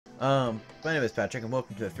My name is Patrick, and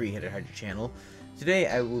welcome to the Three-Headed Hydra channel. Today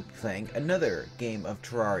I will be playing another game of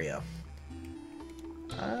Terraria.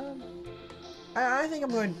 I think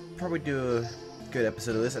I'm going to probably do a good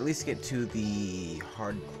episode of this, at least get to the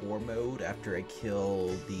hardcore mode after I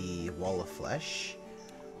kill the wall of flesh.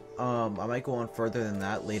 I might go on further than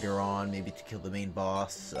that later on, maybe to kill the main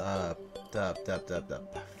boss, I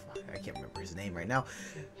can't remember his name right now,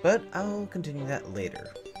 but I'll continue that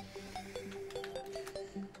later.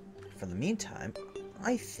 For the meantime,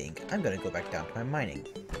 I think I'm gonna go back down to my mining.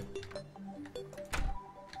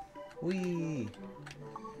 Whee!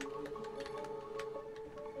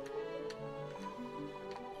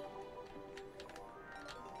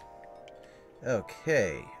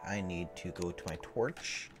 Okay, I need to go to my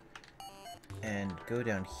torch and go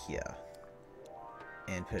down here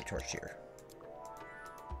and put a torch here.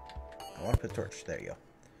 I want to put a torch. There you go.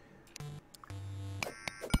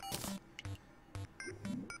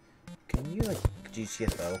 Can you, like,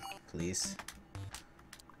 GTFO, please?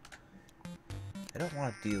 I don't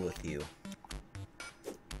want to deal with you.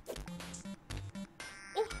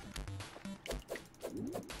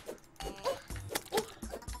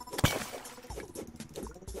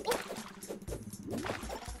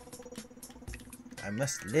 I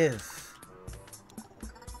must live.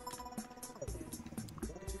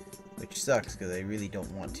 Which sucks, because I really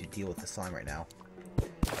don't want to deal with the slime right now.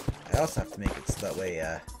 I also have to make it so that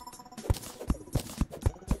way,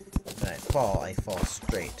 when I fall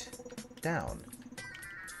straight down.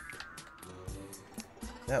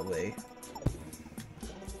 That way,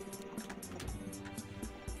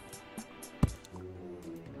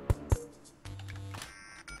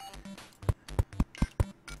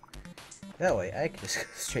 I can just go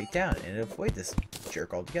straight down and avoid this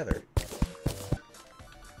jerk altogether.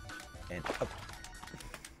 And up.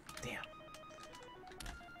 Damn.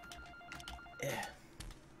 Yeah.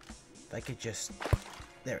 If I could just...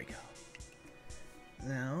 There we go.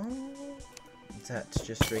 Now... That's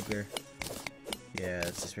just regular... Yeah,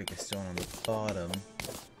 it's just regular stone on the bottom.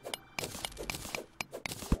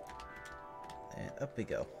 And up we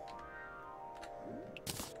go.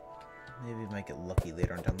 Maybe we might get lucky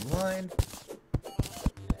later on down the line.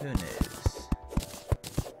 Who knows?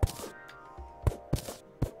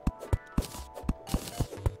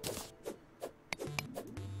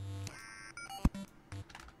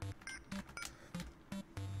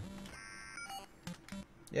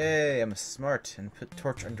 Yay, I'm smart and put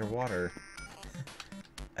torch underwater.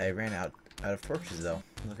 I ran out of torches though.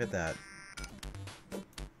 Look at that.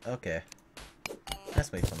 Okay. That's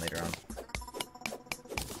gonna be fun later on.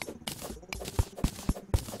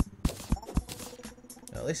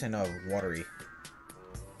 At least I know I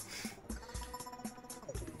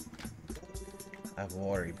have a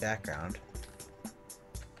watery background.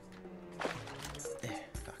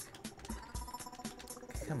 Fuck.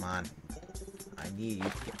 Come on. I need you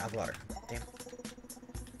to get out of water. Damn.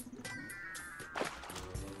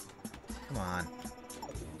 Come on.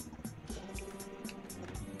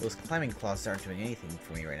 Those climbing claws aren't doing anything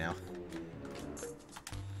for me right now.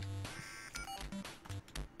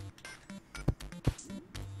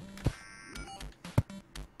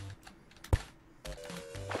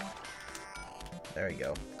 There we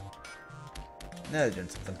go. Now they're doing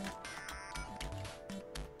something.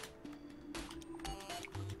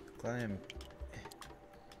 Climb.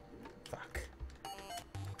 Fuck.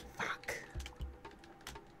 Fuck.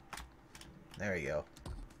 There we go.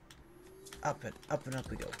 Up and up and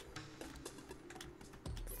up we go.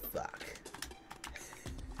 Fuck.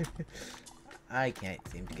 I can't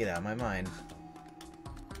seem to get out of my mind.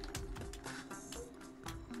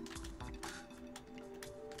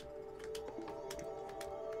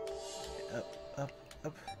 Up.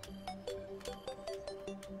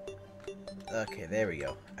 Okay, there we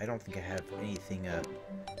go. I don't think I have anything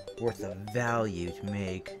worth of value to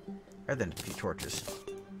make, other than a few torches.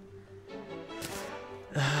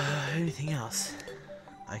 Anything else?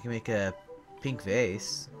 I can make a pink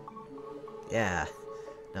vase. Yeah.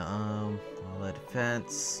 No, lead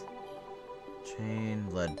fence, chain,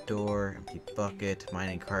 lead door, empty bucket,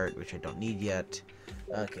 mining cart, which I don't need yet.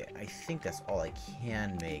 Okay, I think that's all I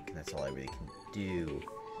can make, and that's all I really can do.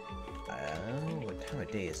 What time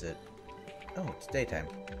of day is it? Oh, it's daytime.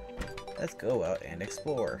 Let's go out and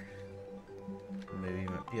explore.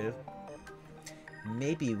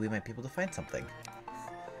 Maybe we might be able to find something.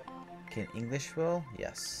 Can English well?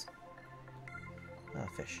 Yes. Oh,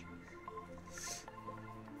 fish.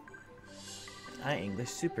 English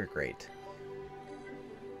super great.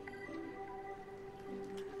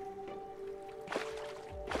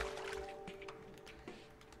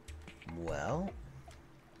 Well,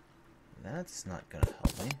 that's not gonna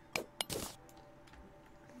help me.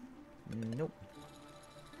 Nope.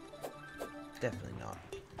 Definitely not.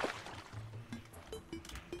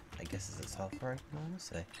 I guess this is how far I can almost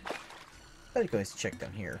say. Better go check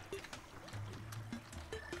down here.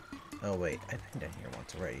 Oh wait, I've been down here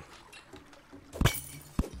once already.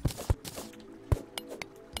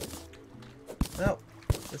 Well,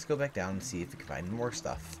 let's go back down and see if we can find more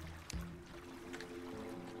stuff.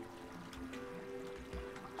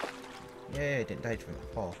 Yay, I didn't die from the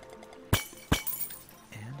fall.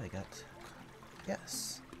 And I got...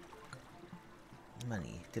 yes.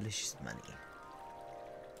 Money. Delicious money.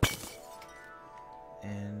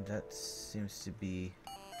 And that seems to be...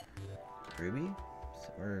 ruby?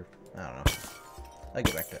 Or... I don't know. I'll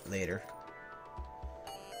get back to that later.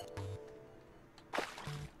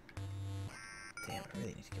 Damn, I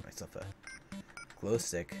really need to get myself a glow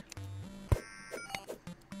stick.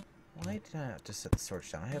 Why did I not just set the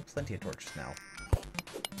torch down? I have plenty of torches now.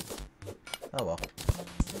 Oh well.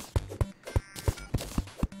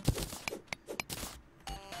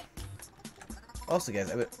 Also guys,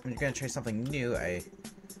 I'm gonna try something new.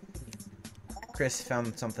 Chris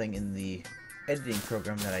found something in the editing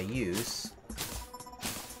program that I use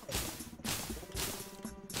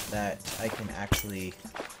that I can actually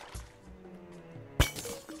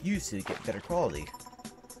use to get better quality.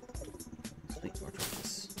 Sweet, more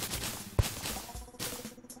torches.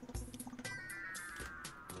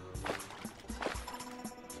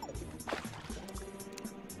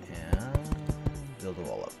 And build a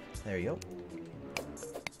wall up. There you go.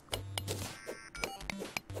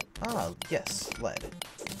 Ah, yes, lead.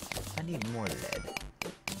 I need more lead.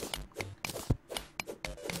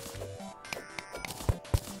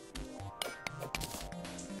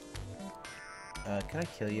 Can I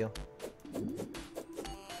kill you?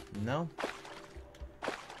 No?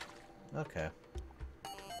 Okay.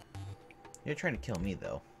 You're trying to kill me,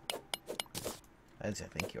 though. At least I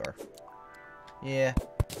think you are. Yeah,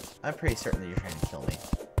 I'm pretty certain that you're trying to kill me.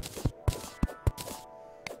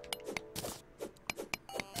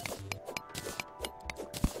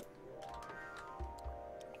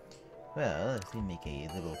 Well, let's make a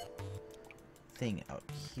little thing out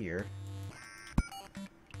here.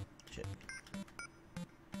 Shit.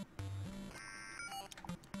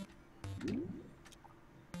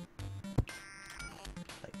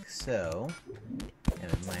 Like so.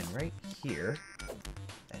 And a mine right here.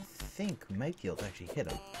 I think we might be able to actually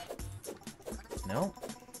hit him. No?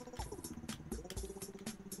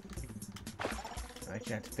 I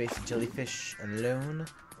actually have to face the jellyfish alone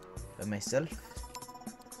by myself.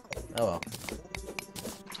 Oh well.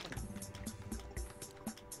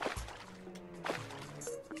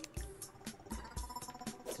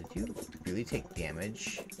 Did you really take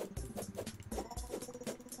damage?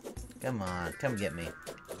 Come on, come get me.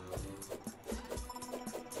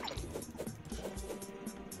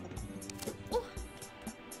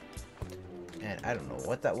 And I don't know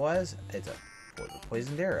what that was. It's a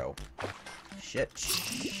poisoned arrow. Shit.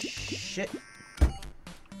 Shit.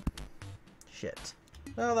 Shit.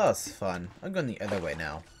 Well, that was fun. I'm going the other way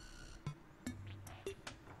now.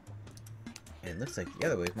 And it looks like the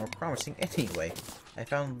other way is more promising anyway. I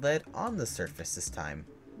found lead on the surface this time.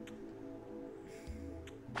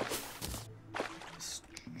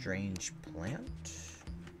 Strange plant.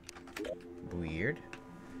 Weird.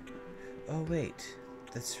 Oh, wait.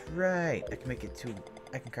 That's right. I can make it to...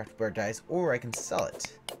 I can craft bird eyes, or I can sell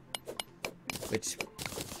it. Which...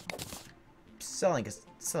 selling it's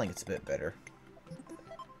a bit better.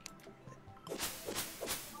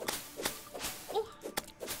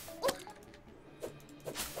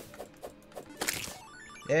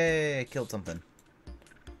 Yay, I killed something.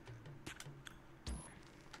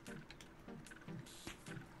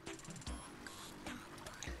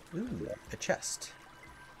 Ooh, a chest.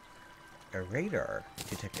 A radar to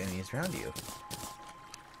detect enemies around you.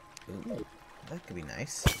 Ooh, that could be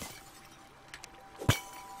nice.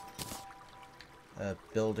 A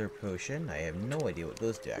builder potion. I have no idea what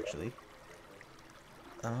those do actually.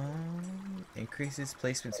 Increases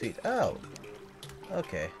placement speed. Oh,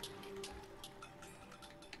 okay.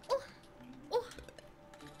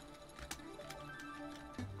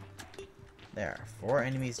 There are 4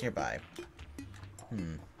 enemies nearby.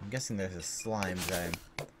 I'm guessing there's a slime that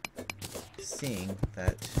I'm seeing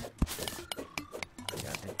that I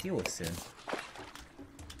got to deal with soon.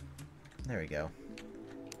 There we go.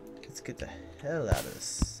 Let's get the hell out of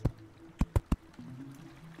this.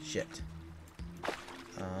 Shit.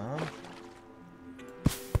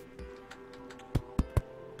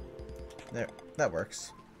 There, that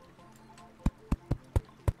works.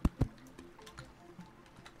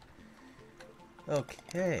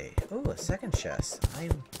 Okay. Oh, a second chest.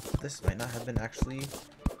 This might not have been actually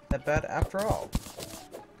that bad after all.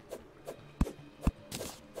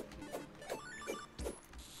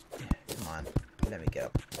 Come on, let me get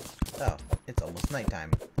up. Oh, it's almost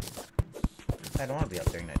nighttime. I don't want to be up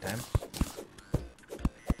during nighttime.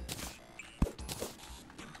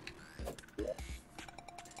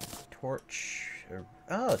 Torch.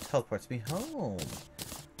 Oh, it teleports me home.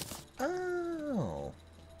 Oh.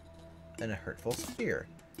 And a hurtful spear.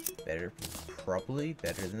 Probably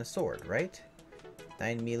better than a sword, right?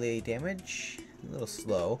 9 melee damage. A little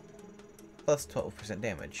slow. Plus 12%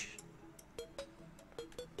 damage.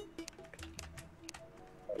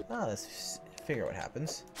 Oh, let's figure out what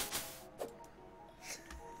happens.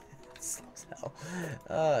 Slow as hell.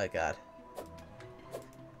 Oh, God.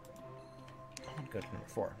 I want to go to number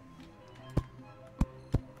 4.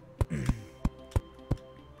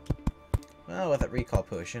 Well, with that recall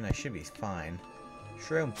potion, I should be fine.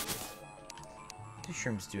 Shroom. What do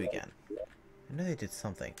shrooms do again? I know they did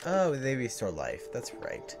something. Oh, they restore life. That's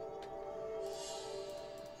right.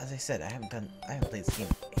 As I said, I haven't played this game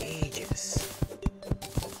in ages.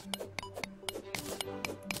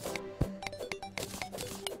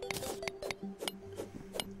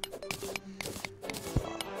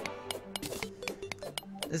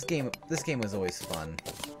 This game was always fun.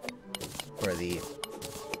 For the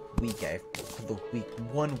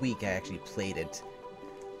one week I actually played it,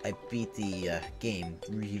 I beat the game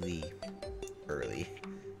really early.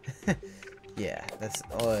 Yeah, that's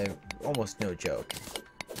almost no joke.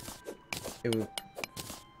 When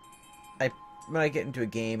I get into a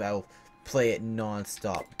game, I'll play it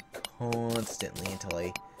non-stop, constantly until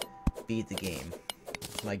I beat the game.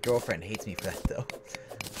 My girlfriend hates me for that though,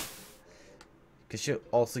 because she'll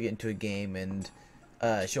also get into a game and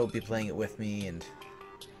she'll be playing it with me and.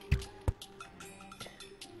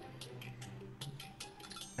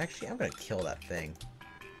 Actually, I'm gonna kill that thing.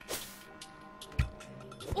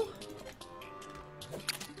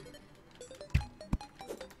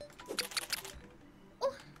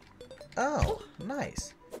 Oh,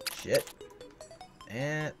 nice. Shit.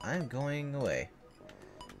 And I'm going away.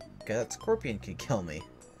 Okay, that scorpion can kill me.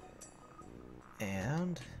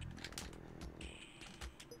 And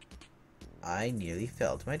I nearly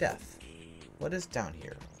fell to my death. What is down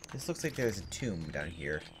here? This looks like there's a tomb down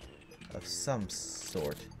here of some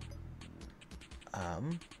sort.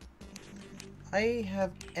 I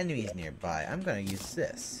have enemies nearby. I'm gonna use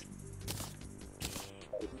this.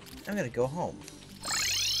 I'm gonna go home.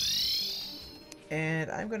 And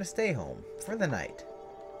I'm gonna stay home for the night.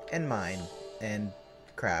 And mine. And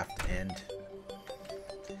craft. And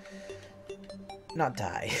not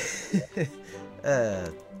die.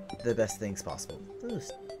 The best things possible. Ooh,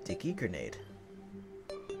 sticky grenade.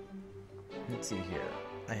 Let's see here.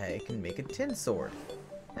 I can make a tin sword.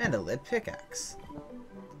 And a lead pickaxe.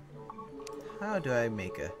 How do I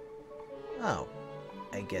make a... Oh.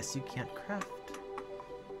 I guess you can't craft.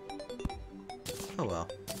 Oh well.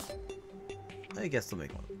 I guess I'll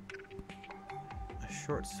make one. A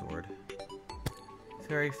short sword.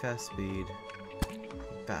 Very fast speed.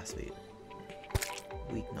 Fast speed.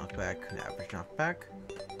 Weak knockback. Average knockback.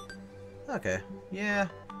 Okay. Yeah.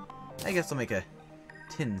 I guess I'll make a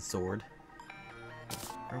tin sword.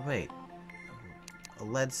 Or wait. A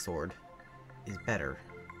lead sword is better.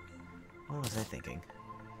 What was I thinking?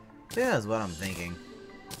 Yeah, that's what I'm thinking.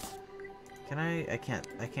 Can I can't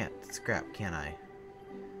scrap, can I?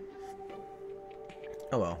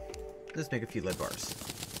 Oh well. Let's make a few lead bars.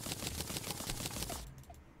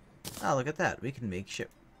 Oh, look at that. We can make shit.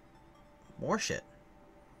 More shit.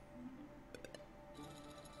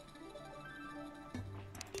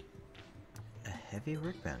 A heavy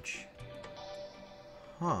workbench.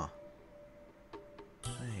 Huh.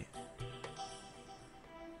 Wait.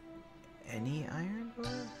 Any iron ore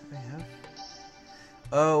I have?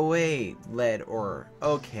 Oh wait, lead ore.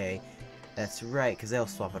 Okay, that's right, because they'll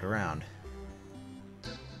swap it around.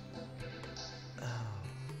 Oh,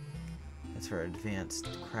 that's for advanced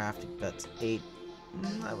crafting. That's 8.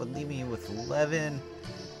 That would leave me with 11.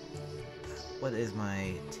 What is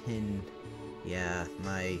my tin? Yeah,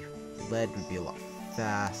 my lead would be a lot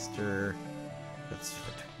faster. That's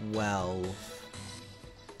for 12.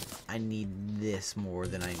 I need this more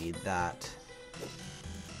than I need that.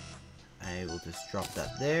 I will just drop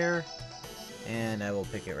that there. And I will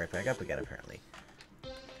pick it right back up again, apparently.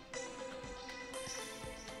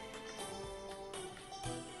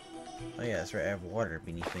 Oh yeah, that's right, I have water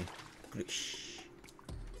beneath me.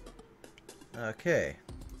 Okay.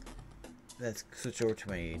 Let's switch over to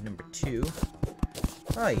my number 2.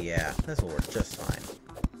 Oh yeah, this will work just fine.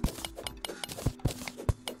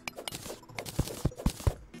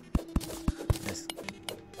 Let's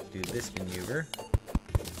do this maneuver.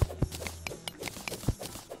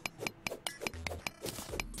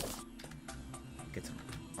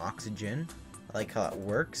 oxygen. I like how it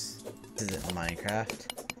works. This isn't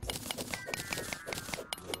Minecraft.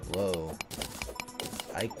 Whoa.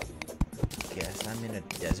 I guess I'm in a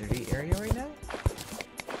deserty area right now?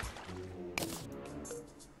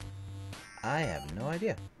 I have no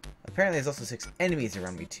idea. Apparently there's also 6 enemies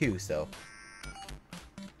around me too, so...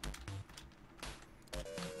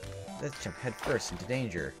 Let's jump head first into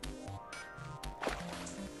danger.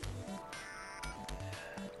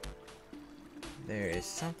 There is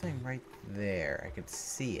something right there. I can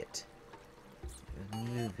see it. It's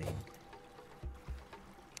moving.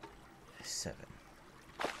 7.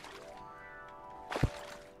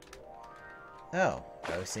 Oh,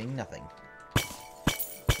 I was seeing nothing.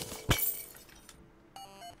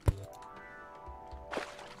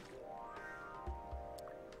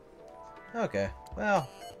 Okay, well,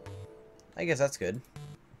 I guess that's good.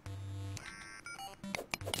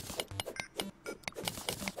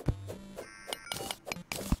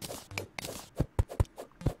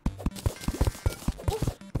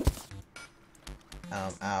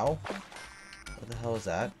 Ow. What the hell is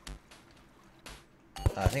that?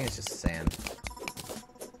 I think it's just sand.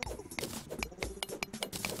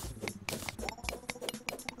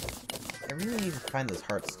 I really need to find those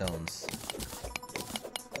heart stones.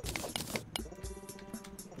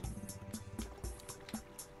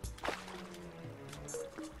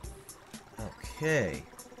 Okay.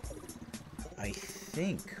 I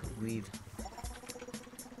think we're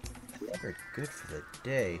good for the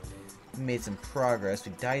day. We made some progress.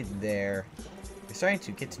 We died there. We're starting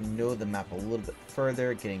to get to know the map a little bit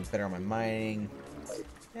further, getting better on my mining,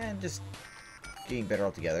 and just getting better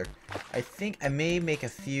altogether. I think I may make a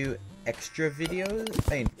few extra videos.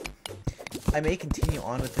 I may continue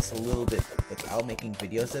on with this a little bit without making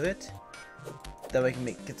videos of it. That way I can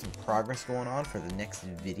get some progress going on for the next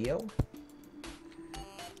video.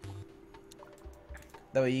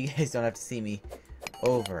 That way you guys don't have to see me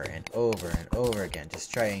over and over and over again,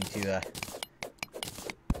 just trying to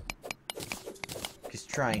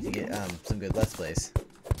get some good Let's Plays.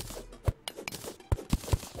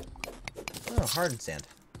 Oh, hardened sand.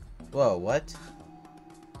 Whoa, what?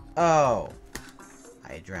 Oh,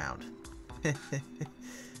 I drowned.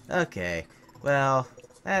 Okay, well,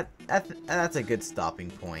 that's a good stopping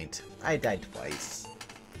point. I died twice.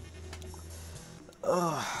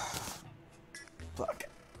 Oh, fuck.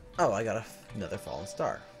 Oh, I got another fallen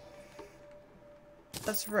star.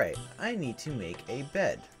 That's right, I need to make a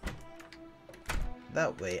bed.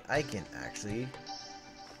 That way I can actually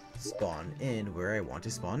spawn in where I want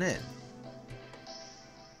to spawn in.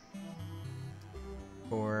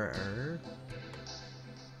 Or...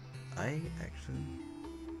 I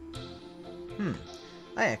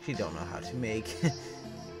actually don't know how to make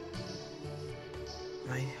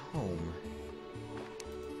my home.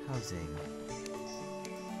 Housing.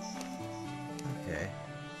 Okay.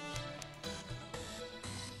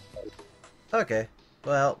 Okay,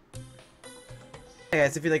 well, hey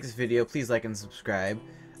guys, if you like this video, please like and subscribe.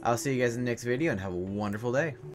 I'll see you guys in the next video, and have a wonderful day.